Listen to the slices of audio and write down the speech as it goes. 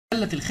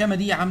قال لك الخامه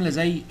دي عامله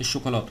زي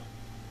الشوكولاته،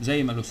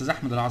 زي ما الاستاذ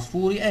احمد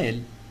العصفوري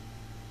قال.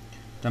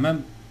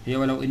 تمام. هي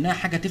ولو انها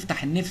حاجه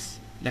تفتح النفس،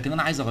 لكن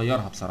انا عايز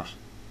اغيرها بصراحه.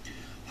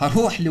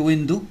 هروح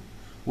لويندو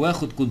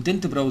واخد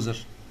كونتنت براوزر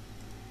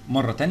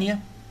مره تانية،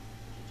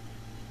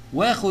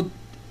 واخد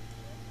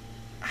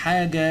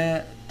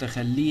حاجه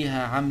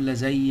تخليها عامله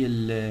زي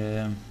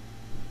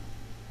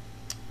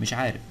مش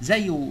عارف،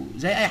 زي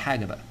اي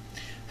حاجه بقى.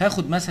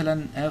 هاخد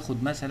مثلا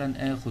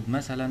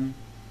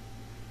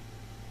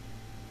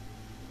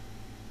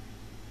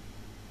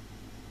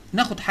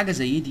ناخد حاجه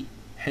زي دي،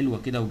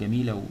 حلوه كده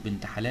وجميله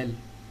وبنت حلال.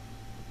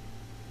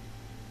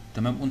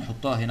 تمام.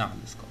 ونحطها هنا على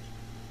السكاي،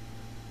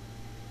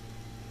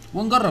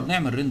 ونجرب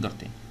نعمل ريندر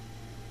تاني.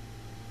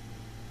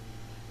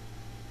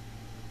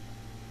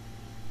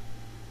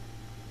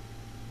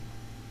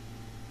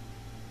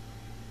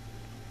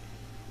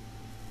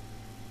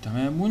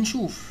 تمام.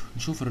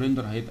 نشوف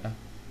الريندر هيبقى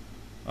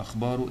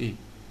اخباره ايه.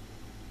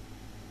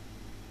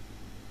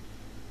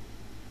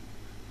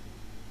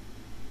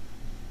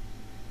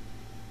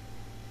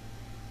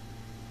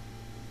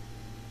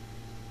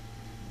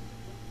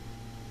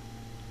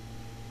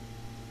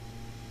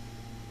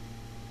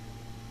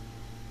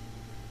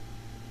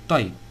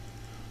 طيب،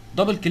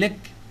 دبل كليك،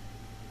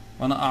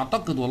 وانا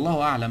اعتقد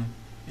والله اعلم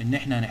ان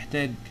احنا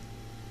هنحتاج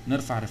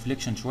نرفع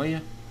ريفليكشن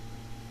شويه،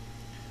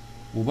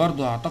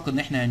 وبرضه اعتقد ان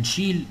احنا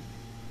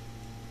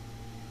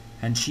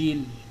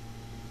هنشيل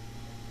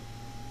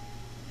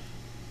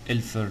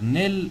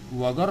الفرنيل،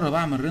 واجرب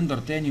اعمل ريندر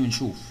تاني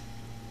ونشوف.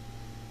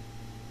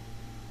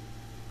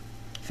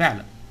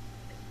 فعلا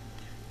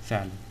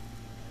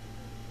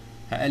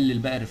هقلل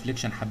بقى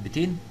ريفليكشن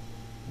حبتين،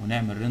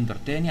 ونعمل ريندر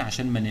تاني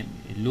عشان ما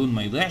اللون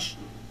ما يضيعش.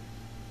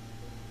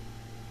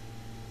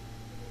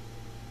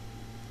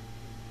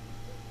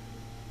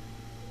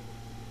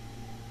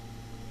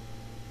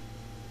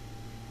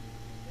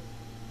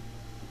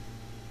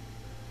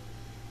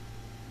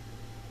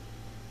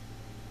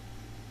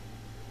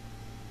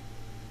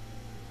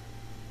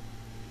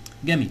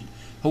 جميل.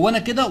 هو انا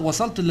كده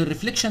وصلت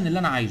للريفليكشن اللي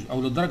انا عايزه،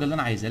 او للدرجه اللي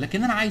انا عايزها،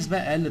 لكن انا عايز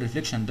بقى اقلل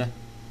الريفليكشن ده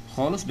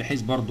خالص،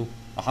 بحيث برضو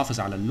احافظ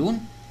على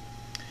اللون.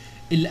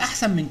 اللي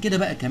احسن من كده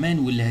بقى كمان،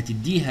 واللي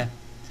هتديها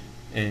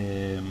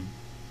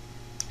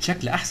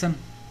شكل احسن،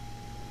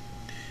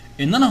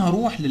 ان انا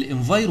هروح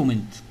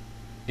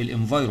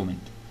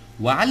الانفايرومنت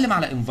واعلم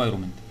على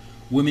انفايرومنت،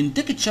 ومن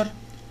تكتشر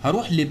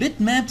هروح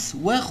لبيت مابس،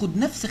 واخد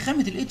نفس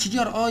خامه الاتش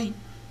دي ار اي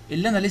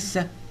اللي انا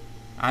لسه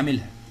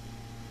عاملها.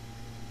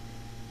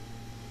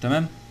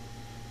 تمام.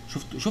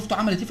 شفتوا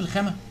عملت ايه في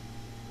الخامه؟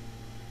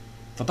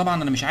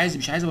 فطبعا انا مش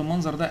عايز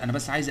بالمنظر ده، انا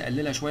بس عايز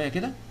اقللها شويه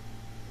كده،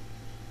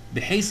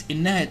 بحيث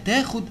انها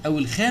تاخد، او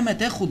الخامه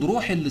تاخد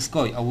روح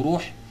السكاي او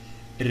روح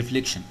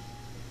الريفليكشن.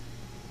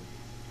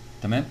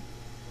 تمام.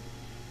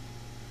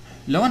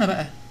 لو انا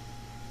بقى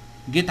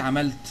جيت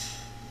عملت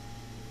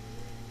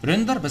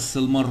ريندر، بس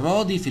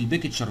المره دي في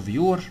البيكتشر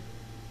فيور،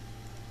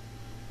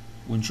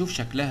 ونشوف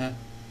شكلها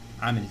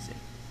عامل ازاي.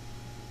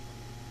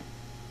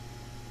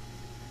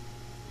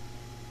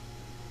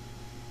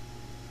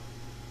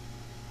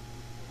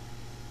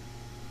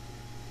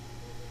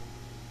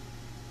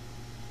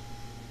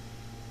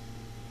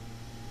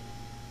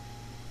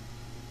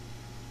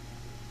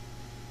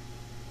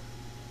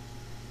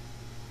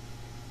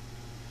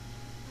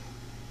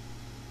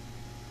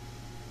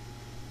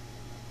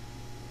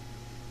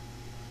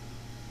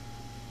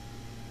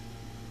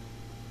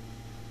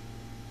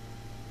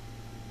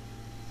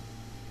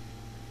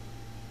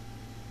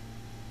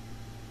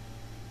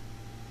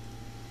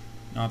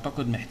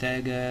 اعتقد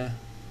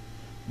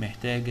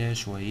محتاجة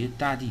شوية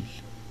تعديل،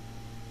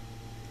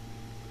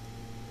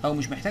 او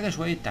مش محتاجة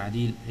شوية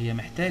تعديل، هي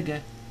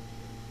محتاجة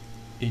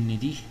ان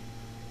دي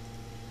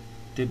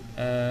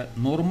تبقى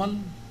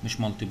نورمال مش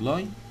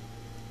مالتيبلاي،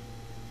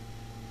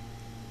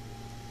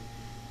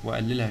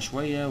 واقللها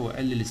شوية،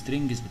 واقلل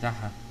السترينجز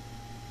بتاعها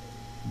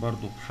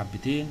برضو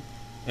حبتين.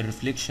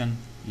 الريفليكشن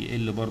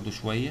يقل برضو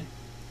شوية،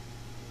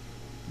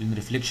 لان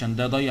الريفليكشن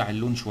ده ضيع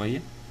اللون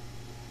شوية.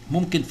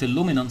 ممكن في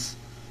اللومينانس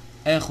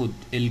اخد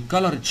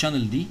الكالر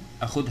تشانل دي،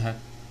 اخدها،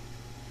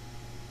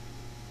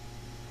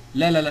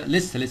 لا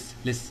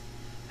لسه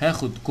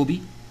هاخد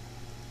كوبي،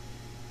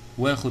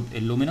 واخد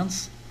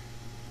اللومينانس،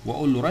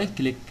 واقول له رايت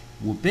كليك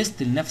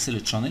وبيست لنفس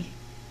التشانل.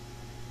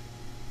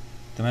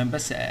 تمام.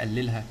 بس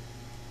اقللها،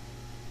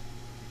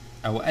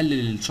 او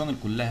اقلل الشانل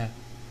كلها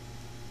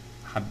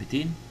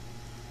حبتين،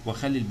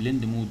 واخلي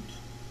البلند مود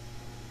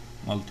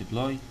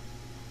مالتيبلاي،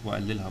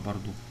 واقللها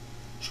برضو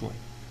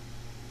شويه.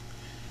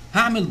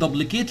 هعمل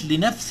دبليكيت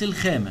لنفس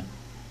الخامه.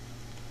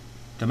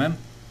 تمام.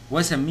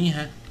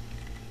 واسميها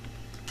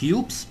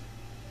كيوبس.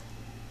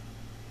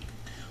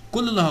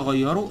 كل اللي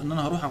هغيره ان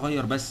انا هروح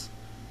اغير بس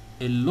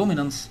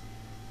اللومينانس،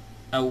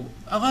 او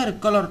اغير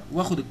الكلر،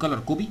 واخد الكلر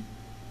كوبي.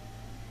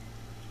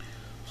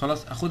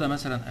 خلاص، اخدها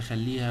مثلا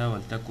اخليها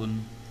ولتكن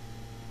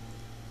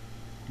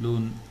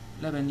لون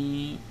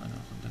لبني، انا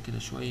اخد ده كده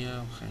شويه،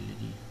 واخلي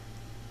دي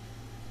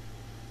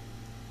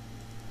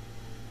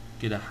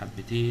كده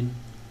حبتين.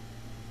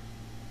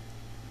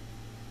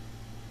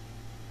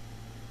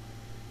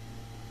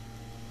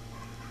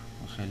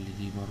 اخلي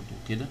دي برضو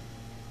كده،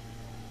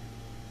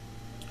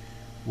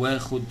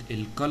 واخد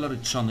الكالر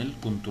تشانل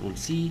كنترول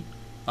سي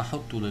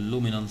احطه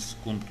لللومينانس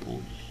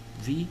كنترول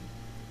في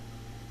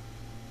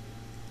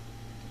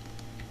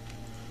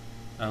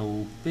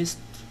او بيست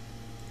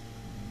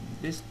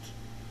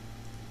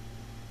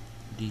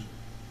دي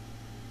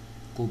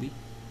كوبي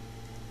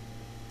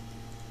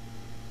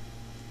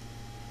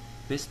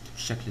بيست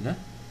بالشكل ده.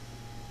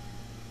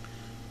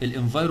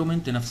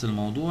 الانفايرومنت نفس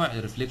الموضوع،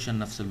 الريفليكشن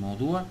نفس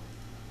الموضوع.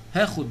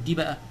 هاخد دي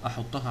بقى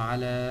احطها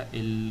على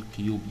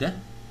الكيوب ده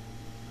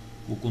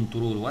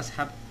وكنترول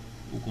واسحب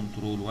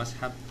وكنترول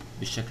واسحب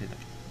بالشكل ده.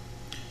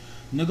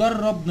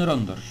 نجرب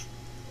نرندر.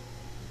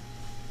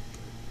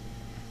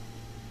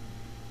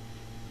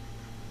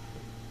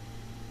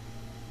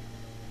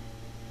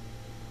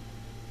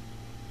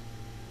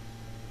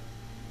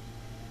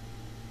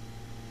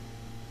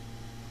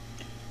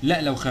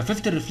 لا لو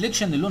خففت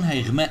الريفليكشن اللون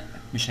هيغمق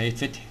مش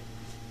هيتفتح.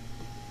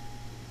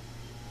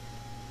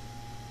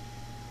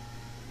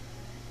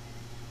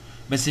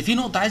 بس في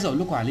نقطة عايز اقول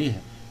لكم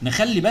عليها،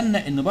 نخلي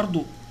بالنا ان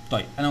برضو.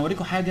 طيب انا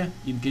اوريكم حاجة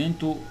يمكن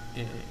انتوا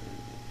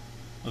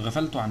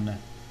غفلتوا عنها.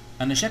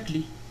 انا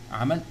شكلي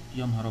عملت،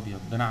 يا نهار ابيض،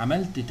 ده انا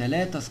عملت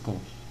 3 سكاي.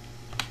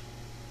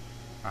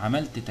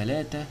 عملت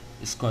 3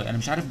 سكاي. انا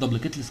مش عارف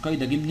دبليكيت السكاي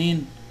ده جه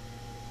منين،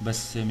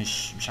 بس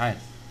مش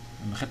عارف،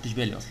 ما خدتش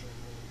بالي اصلا.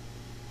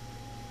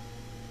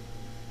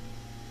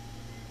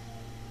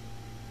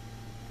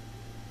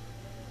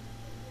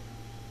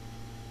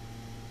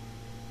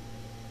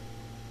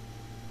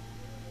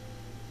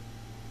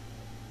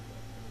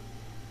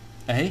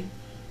 اهي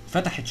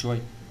فتحت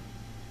شويه،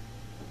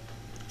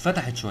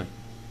 فتحت شويه.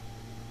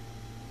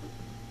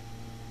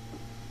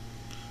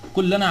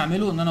 كل اللي انا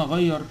هعمله ان انا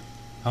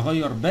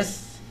هغير بس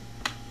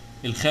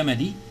الخامه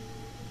دي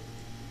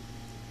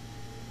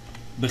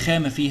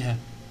بخامه فيها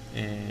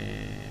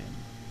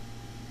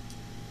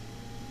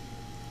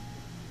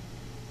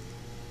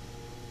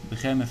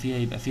بخامه فيها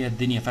يبقى فيها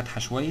الدنيا فاتحه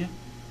شويه.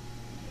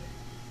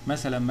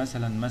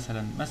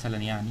 مثلا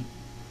يعني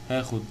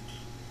هاخد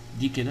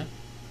دي كده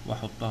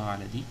واحطها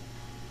على دي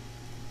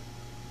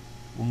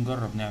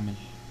ونجرب نعمل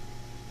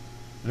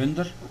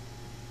ريندر.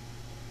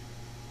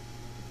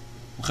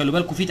 وخلوا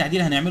بالكم في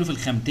تعديل هنعمله في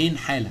الخامتين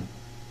حالا،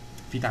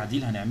 في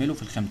تعديل هنعمله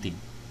في الخامتين.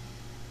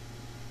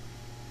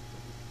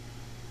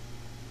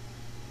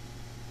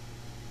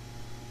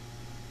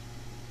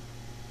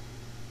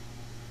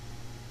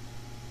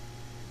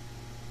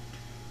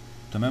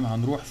 تمام.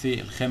 هنروح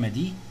في الخامة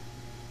دي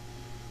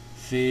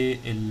في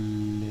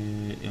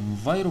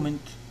الانفايرومنت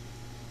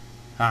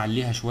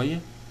هعليها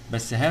شوية،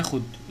 بس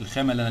هاخد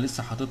الخامة اللي انا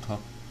لسه حاططها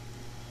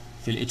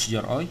في ال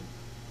HDRI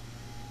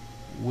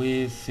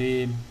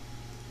وفي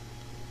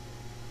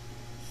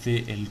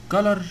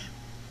الكالر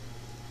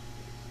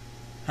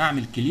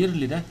هعمل كلير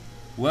لده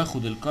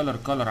واخد الكالر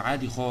كالر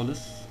عادي خالص.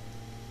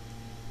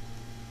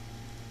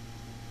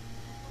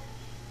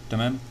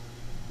 تمام.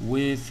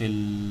 وفي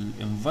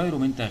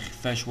الانفايرومنت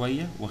هخفها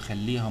شويه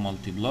واخليها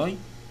مالتيبلاي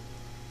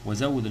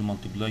وازود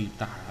المالتيبلاي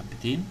بتاعها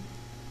حبتين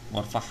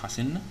وارفعها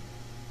سنه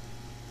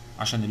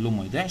عشان اللون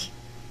ما يضيعش.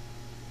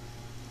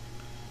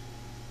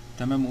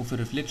 تمام. وفي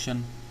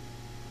الريفليكشن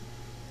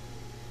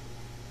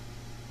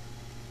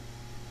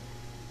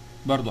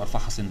برضو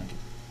ارفعها سنه كده.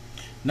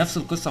 نفس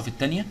القصه في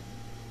الثانيه.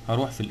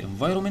 هروح في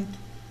الانفايرومنت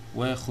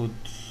واخد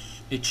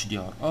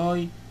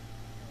HDRI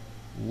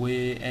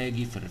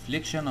واجي في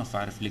الريفليكشن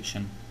ارفع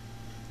ريفليكشن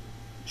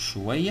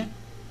شويه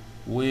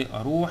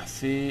واروح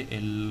في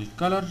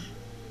الكالر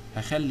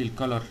هخلي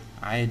الكالر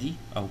عادي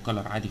او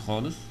كالر عادي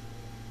خالص.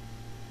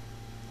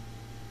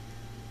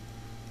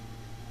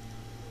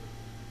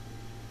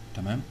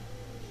 تمام.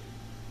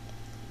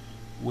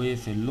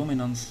 وفي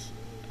اللومينانس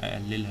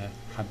اقللها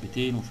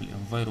حبتين وفي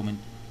الانفايرومنت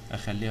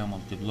اخليها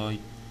مالتيبلاي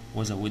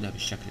وازودها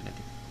بالشكل ده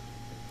كده.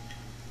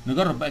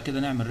 نجرب بقى كده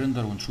نعمل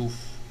ريندر ونشوف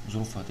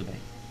ظروفها هتبقى ايه.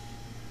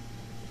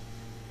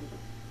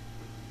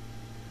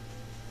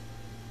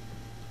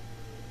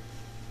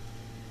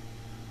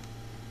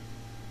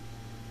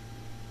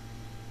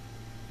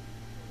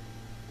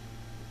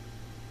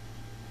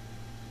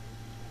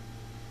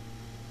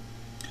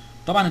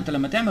 طبعا انت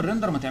لما تعمل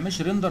ريندر ما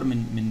تعملش ريندر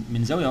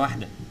من زاويه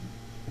واحده.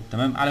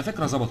 تمام. على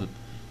فكره ظبطت.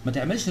 ما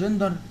تعملش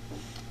ريندر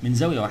من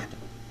زاويه واحده،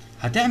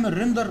 هتعمل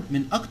ريندر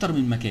من اكتر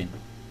من مكان.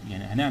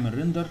 يعني هنعمل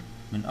ريندر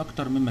من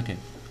اكتر من مكان.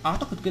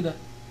 اعتقد كده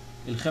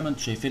الخامه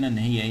انتوا شايفينها ان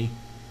هي ايه،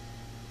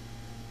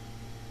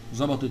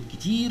 ظبطت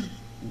كتير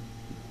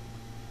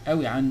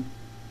قوي عن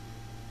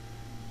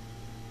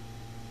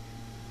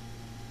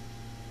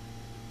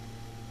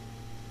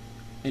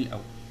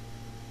الاول.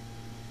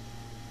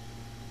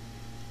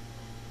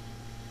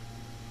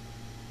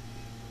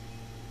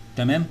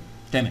 تمام.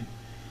 تمام.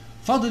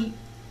 فاضل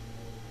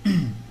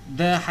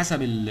ده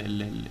حسب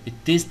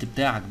التيست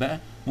بتاعك بقى.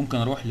 ممكن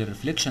اروح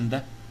للريفليكشن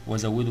ده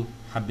وازوده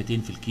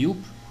حبتين في الكيوب.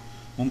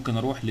 ممكن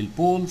اروح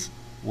للبولز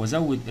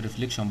وازود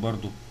الريفليكشن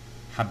برضو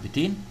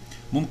حبتين.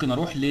 ممكن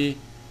اروح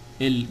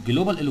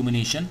للجلوبال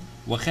illumination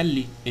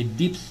واخلي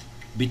الديبث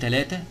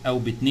ب3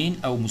 او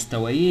ب2 او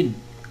مستويين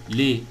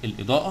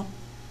للاضاءه.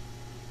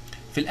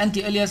 في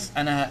الانتي الياس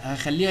انا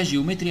هخليها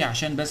جيومتري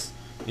عشان بس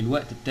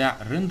الوقت بتاع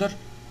الريندر.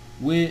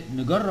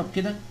 ونجرب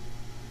كده،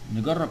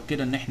 نجرب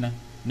كده ان احنا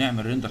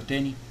نعمل ريندر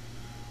تاني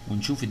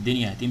ونشوف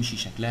الدنيا هتمشي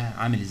شكلها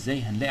عامل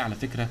ازاي. هنلاقي على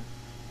فكرة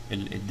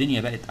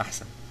الدنيا بقت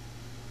احسن،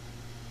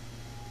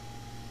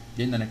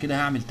 لان انا كده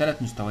هعمل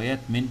 3 مستويات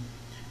من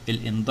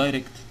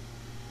الاندايركت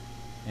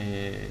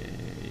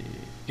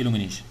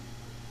illumination.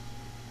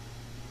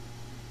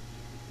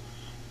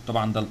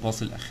 طبعا ده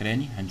الباص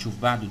الاخراني، هنشوف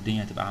بعده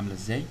الدنيا هتبقى عامله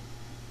ازاي.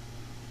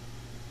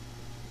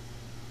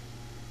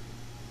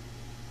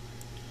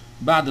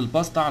 بعد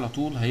الباص ده على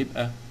طول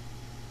هيبقى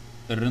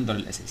الريندر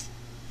الاساسي.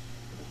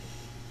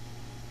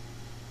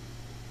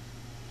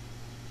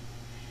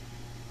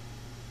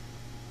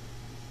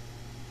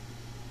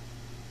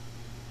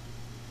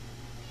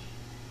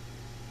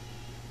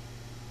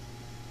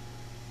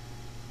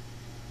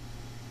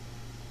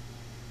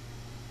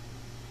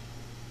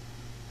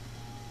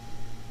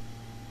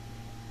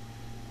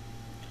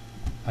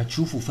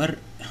 هتشوفوا فرق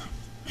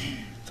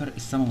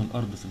السما من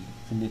الارض في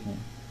الاتنين.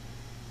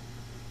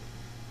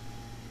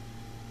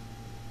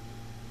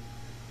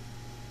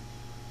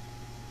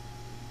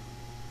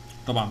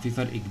 طبعا في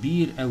فرق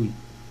كبير قوي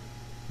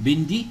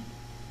بين دي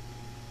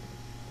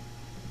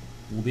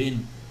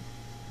وبين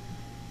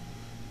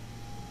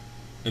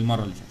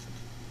المره اللي فاتت.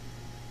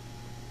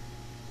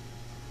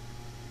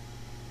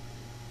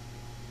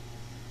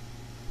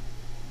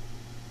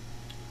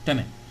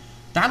 تمام.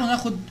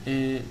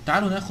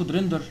 تعالوا ناخد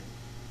ريندر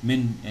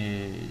من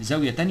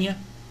زاويه تانية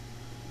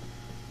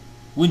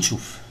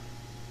ونشوف.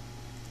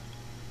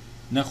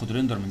 ناخد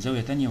ريندر من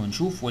زاويه تانية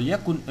ونشوف،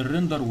 وليكن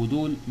الريندر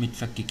ودول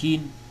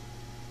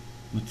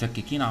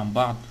متفككين عن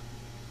بعض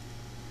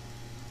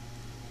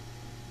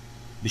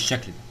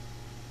بالشكل ده.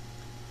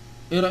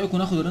 ايه رايكم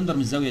ناخد الريندر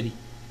من الزاويه دي؟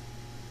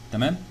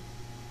 تمام.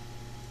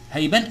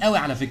 هيبان قوي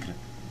على فكره،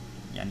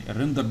 يعني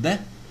الريندر ده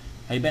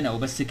هيبان قوي،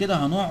 بس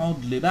كده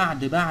هنقعد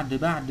لبعد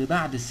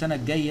بعد السنه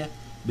الجايه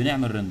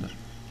بنعمل ريندر.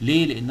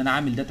 ليه؟ لان انا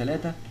عامل ده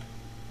 3.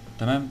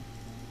 تمام.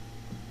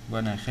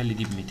 وانا هخلي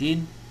دي ب200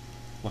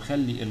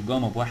 واخلي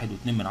الجاما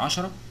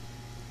ب1.2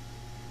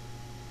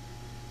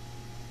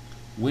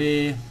 و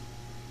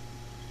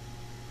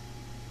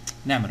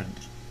نعمل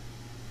ريندر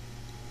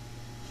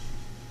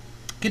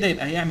كده.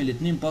 يبقى هيعمل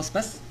 2 باص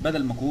بس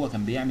بدل ما هو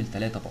كان بيعمل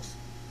 3 باص.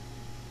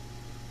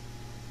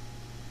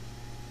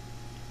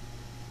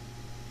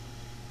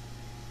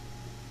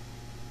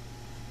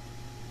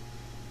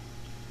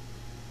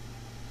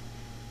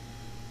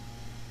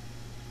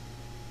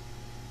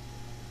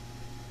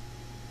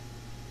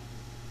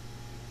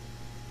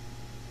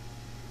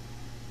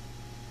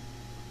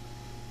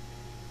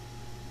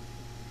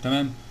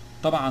 تمام.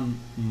 طبعا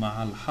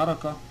مع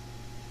الحركة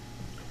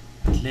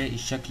هتلاقي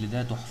الشكل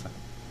ده تحفة.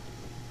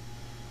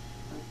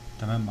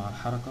 تمام. مع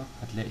الحركة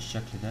هتلاقي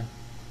الشكل ده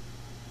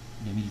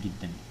جميل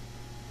جدا.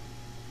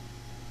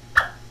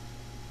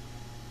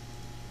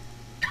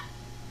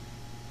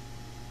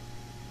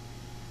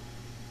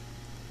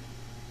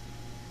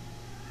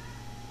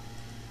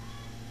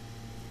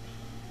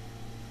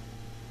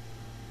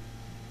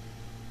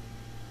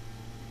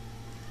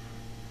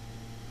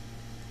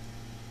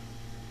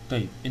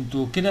 طيب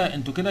انتوا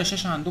كده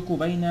الشاشة عندكم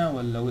باينة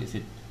ولا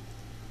وقفت؟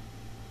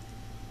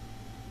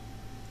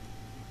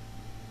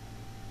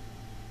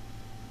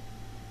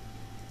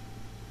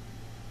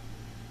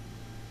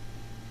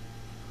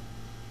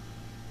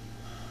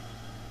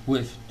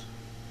 وقفت.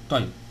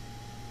 طيب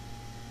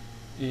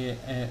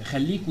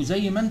خليكوا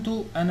زي ما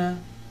انتوا. ما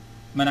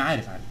انا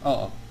عارف.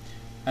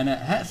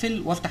 انا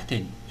هقفل وافتح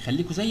تاني.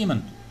 خليكوا زي ما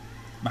انتوا،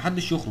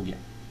 محدش يخرج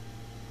يعني.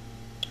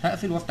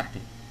 هقفل وافتح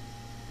تاني.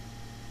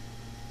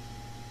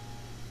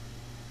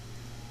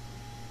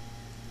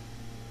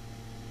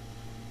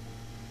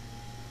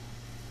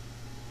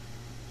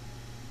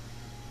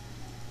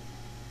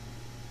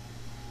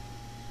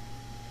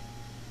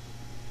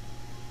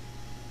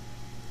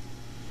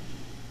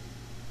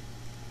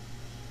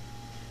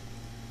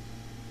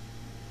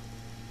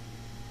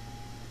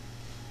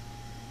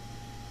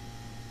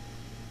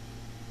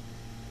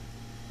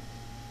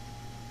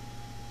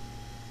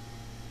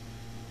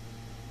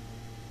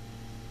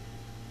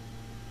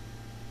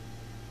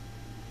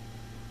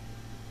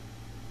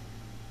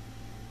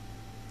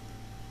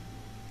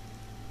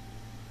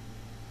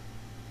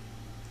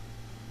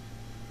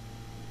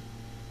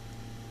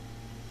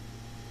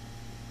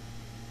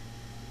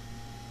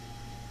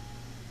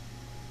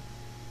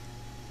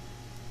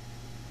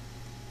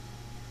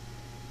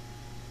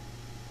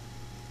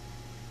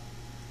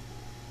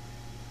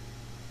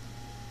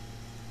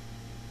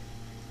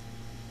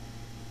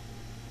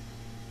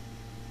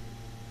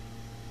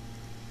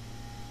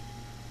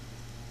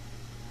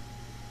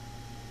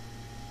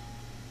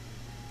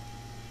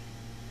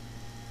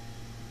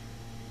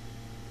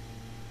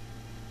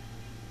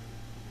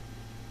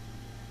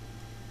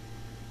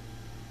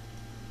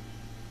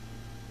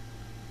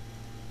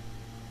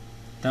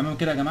 تمام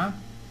كده يا جماعة.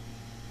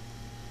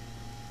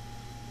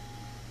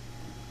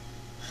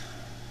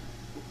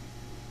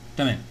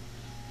 تمام.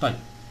 طيب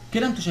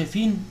كده انتوا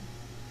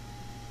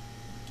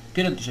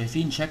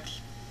شايفين شكل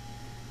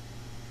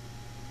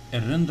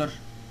الريندر.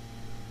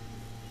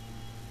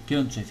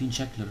 كده انتوا شايفين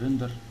شكل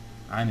الريندر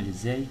عامل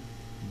ازاي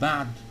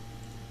بعد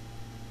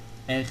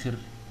اخر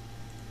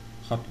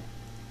خطوه.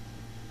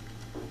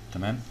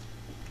 تمام،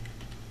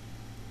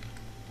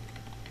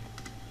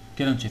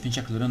 كده انتوا شايفين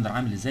شكل الريندر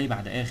عامل ازاي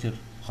بعد اخر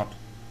خطوه.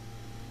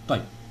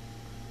 طيب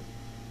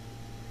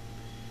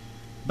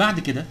بعد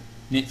كده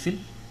نقفل.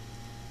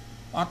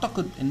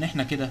 اعتقد ان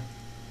احنا كده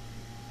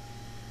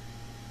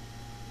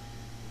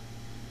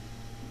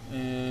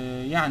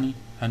يعني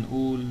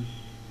هنقول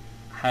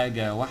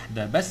حاجه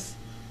واحده بس،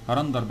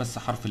 هرندر بس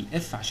حرف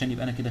الاف عشان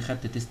يبقى انا كده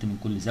خدت تيست من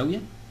كل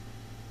زاويه.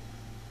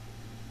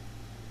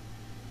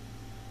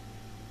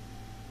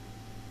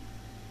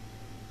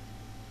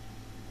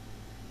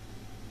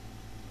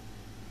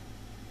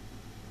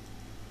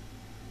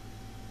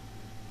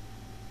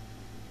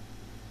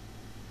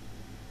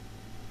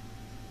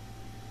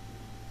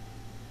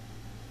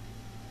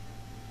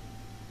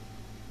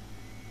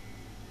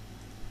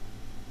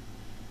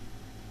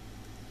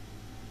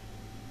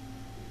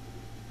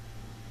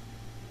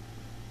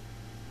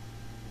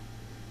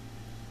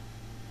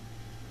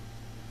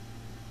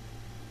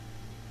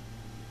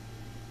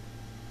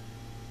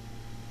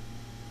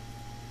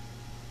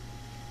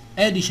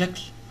 ادي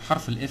شكل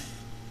حرف الاف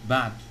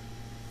بعد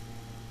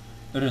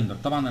الريندر.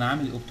 طبعا انا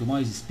عامل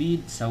اوبتمايز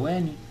سبيد،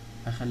 ثواني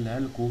هخليها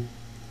لكم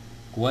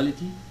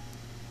كواليتي.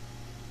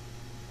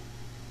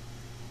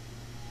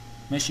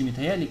 ماشي،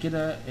 متهيألي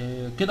كده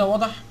كده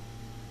واضح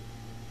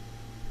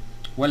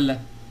ولا؟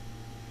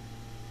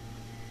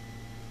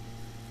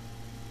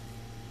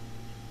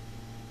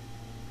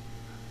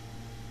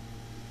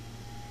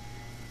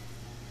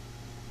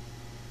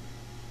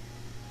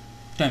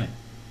 تمام.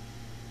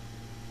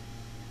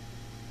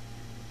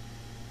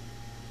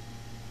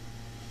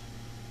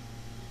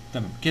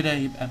 تمام كده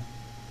يبقى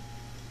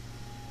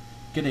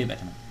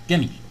تمام.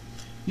 جميل.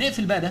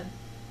 نقفل بقى ده.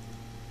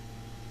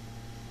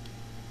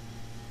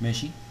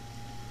 ماشي،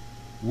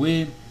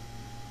 و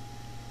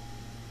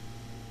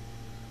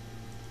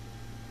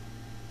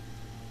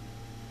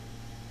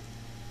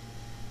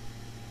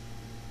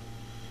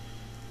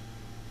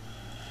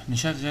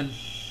نشغل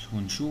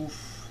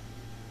ونشوف.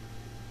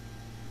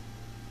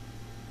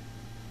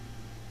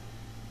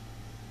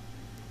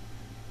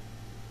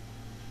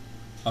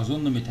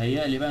 اظن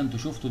متهيألي بقى انتوا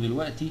شفتوا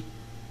دلوقتي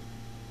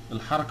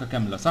الحركة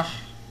كاملة، صح؟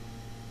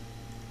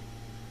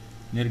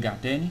 نرجع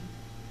تاني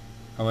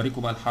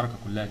هوريكم بقى الحركة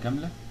كلها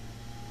كاملة.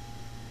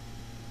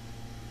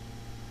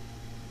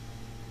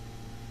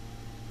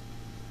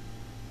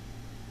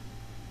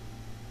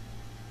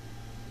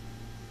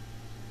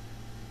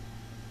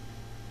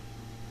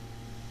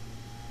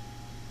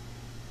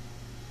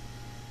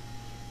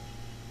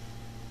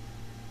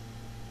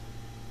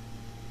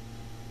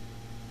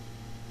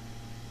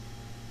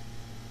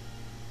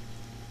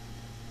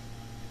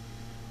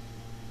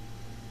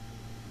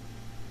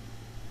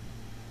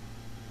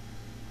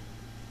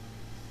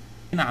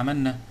 هنا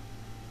عملنا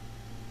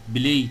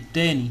بلاي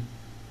تاني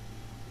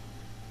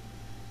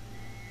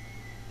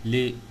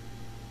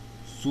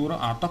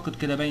للصورة، اعتقد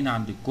كده باينة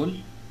عند الكل.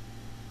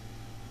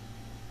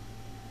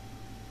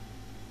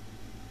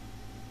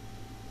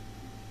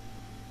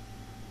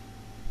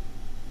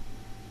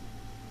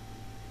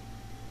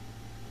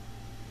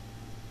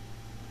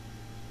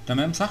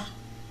 تمام صح؟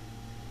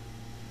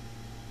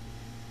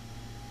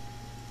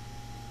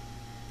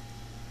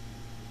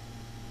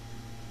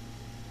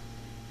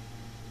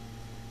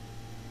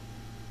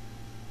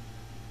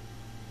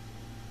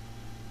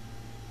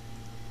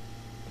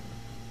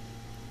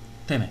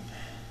 تمام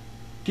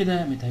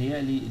كده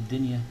متهيألي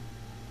الدنيا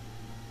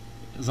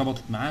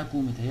ظبطت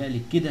معاكم.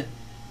 متهيألي كده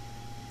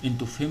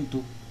انتوا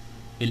فهمتوا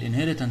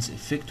الانهيرتنس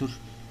افكتور.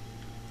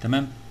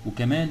 تمام،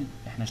 وكمان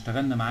احنا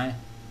اشتغلنا معاه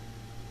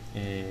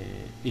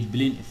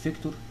البلين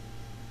افكتور.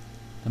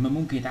 تمام،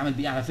 ممكن يتعمل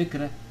بيه على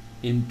فكرة.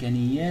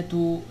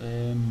 امكانياته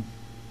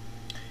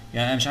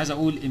يعني انا مش عايز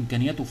اقول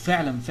امكانياته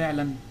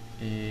فعلا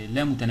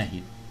لا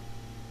متناهية.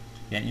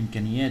 يعني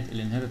امكانيات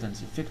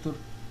الانهيرتنس افكتور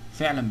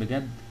فعلا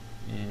بجد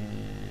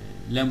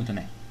لا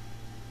متناهي،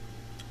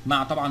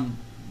 مع طبعا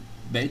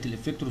بقيه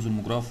الافكتورز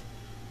والمجراف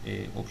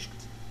اوبجكت.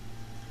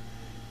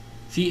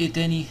 في ايه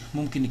تاني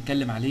ممكن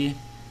نتكلم عليه؟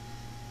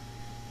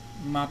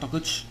 ما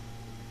اعتقدش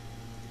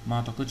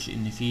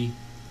ان في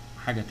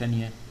حاجه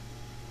تانية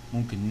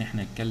ممكن ان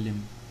احنا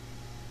نتكلم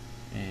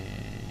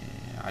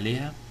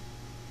عليها،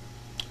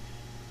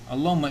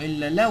 اللهم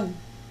الا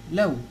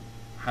لو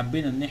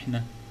حبينا ان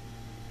احنا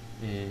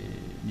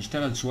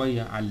نشتغل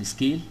شويه على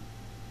السكيل،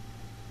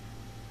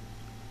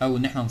 او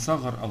ان احنا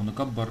نصغر او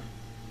نكبر.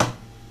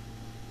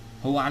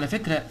 هو على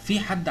فكرة في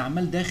حد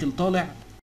عمال داخل طالع